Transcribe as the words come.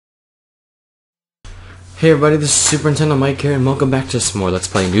Hey everybody, this is Super Nintendo Mike here, and welcome back to some more Let's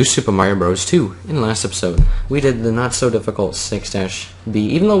Play New Super Mario Bros. 2. In the last episode, we did the not-so-difficult 6-B.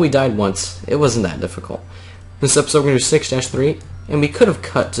 Even though we died once, it wasn't that difficult. This episode we're going to do 6-3, and we could have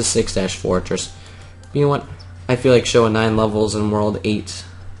cut to 6-Fortress. But you know what? I feel like showing 9 levels in World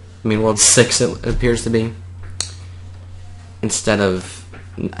 6 it appears to be. Instead of...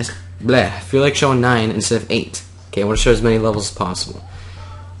 I feel like showing 9 instead of 8. Okay, I want to show as many levels as possible.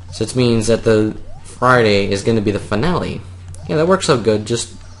 So it means that the Friday is going to be the finale. Yeah, that works out good.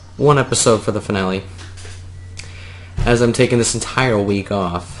 Just one episode for the finale. As I'm taking this entire week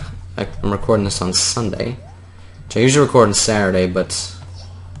off, I'm recording this on Sunday. Which I usually record on Saturday, but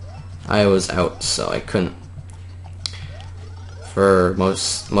I was out, so I couldn't for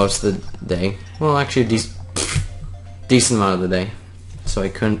most of the day. Well, actually, decent amount of the day, so I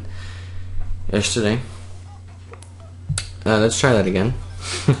couldn't yesterday. Let's try that again.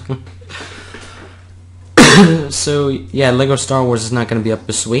 So, yeah, LEGO Star Wars is not going to be up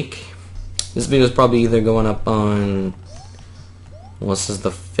this week. This video is probably either going up on... well, this is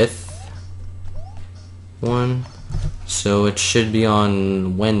the 5th one. So it should be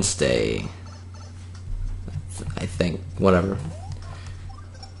on Wednesday. I think. Whatever.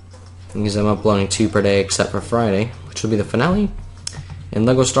 Because I'm uploading 2 per day except for Friday, which will be the finale. And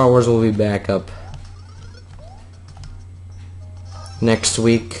LEGO Star Wars will be back up next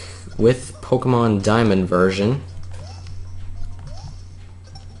week with Pokemon Diamond version.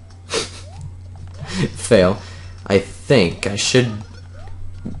 Fail. I think I should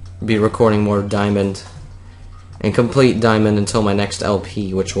be recording more Diamond and complete Diamond until my next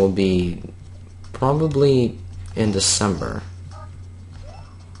LP, which will be probably in December.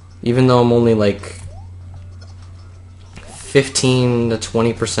 Even though I'm only like 15 to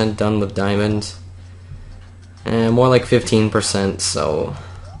 20% done with Diamond. And more like 15%, so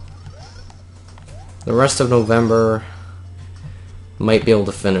the rest of November might be able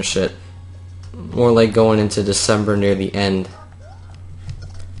to finish it. More like going into December near the end.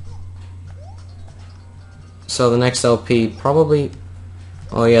 So the next LP probably...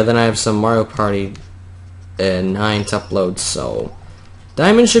 oh yeah, then I have some Mario Party 9 to upload, so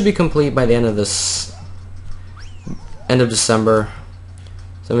Diamond should be complete by the end of December.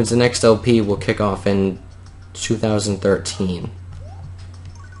 So that means the next LP will kick off in 2013.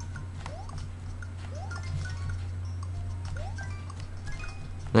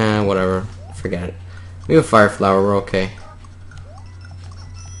 Nah, whatever. Forget it. We have Fire Flower, we're okay.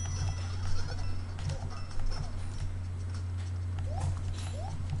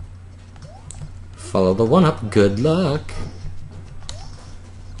 Follow the 1-up. Good luck.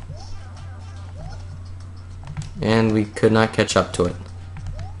 And we could not catch up to it.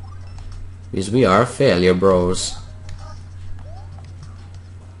 Because we are a failure, bros.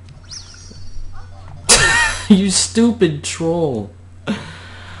 You stupid troll.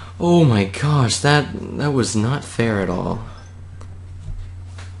 Oh my gosh, that was not fair at all.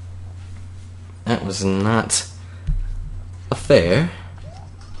 That was not a fair.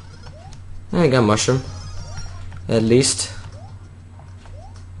 I got mushroom. At least.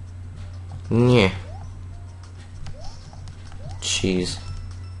 Yeah. Jeez.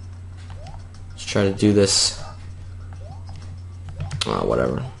 Let's try to do this. Oh,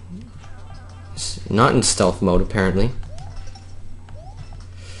 whatever. It's not in stealth mode, apparently.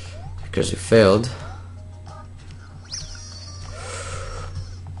 Because we failed.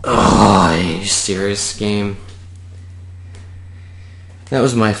 Oh, are you serious, game? That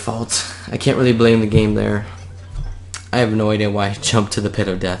was my fault. I can't really blame the game there. I have no idea why I jumped to the pit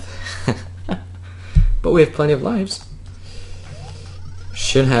of death. But we have plenty of lives.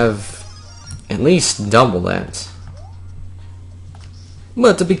 Should have at least double that.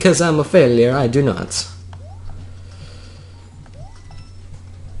 But because I'm a failure, I do not.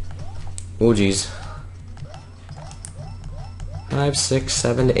 Oh jeez. 5, 6,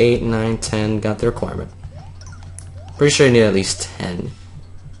 7, 8, 9, 10 got the requirement. Pretty sure you need at least 10.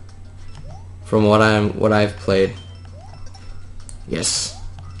 From what I've played. Yes.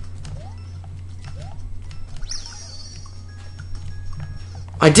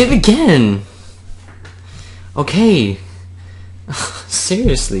 I did it again. Okay.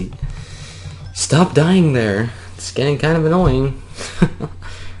 Seriously. Stop dying there. It's getting kind of annoying.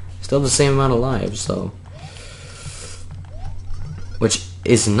 Still the same amount of lives, so. Which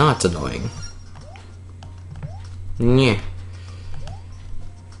is not annoying. Yeah.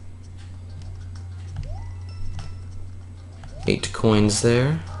 Eight coins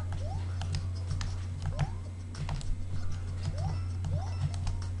there.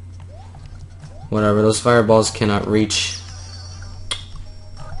 Whatever, those fireballs cannot reach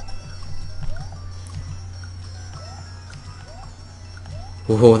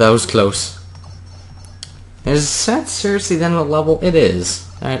Whoa, that was close. Is that seriously then a level? It is.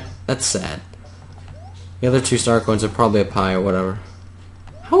 That's sad. The other 2 star coins are probably up high or whatever.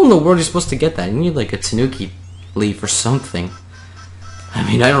 How in the world are you supposed to get that? You need like a Tanuki leaf or something. I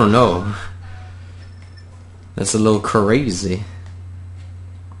mean, I don't know. That's a little crazy.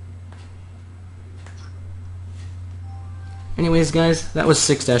 Anyways, guys, that was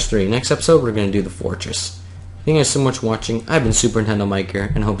 6-3. Next episode, we're going to do the Fortress. Thank you guys so much for watching. I've been Super Nintendo Mike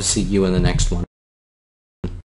here, and hope to see you in the next one.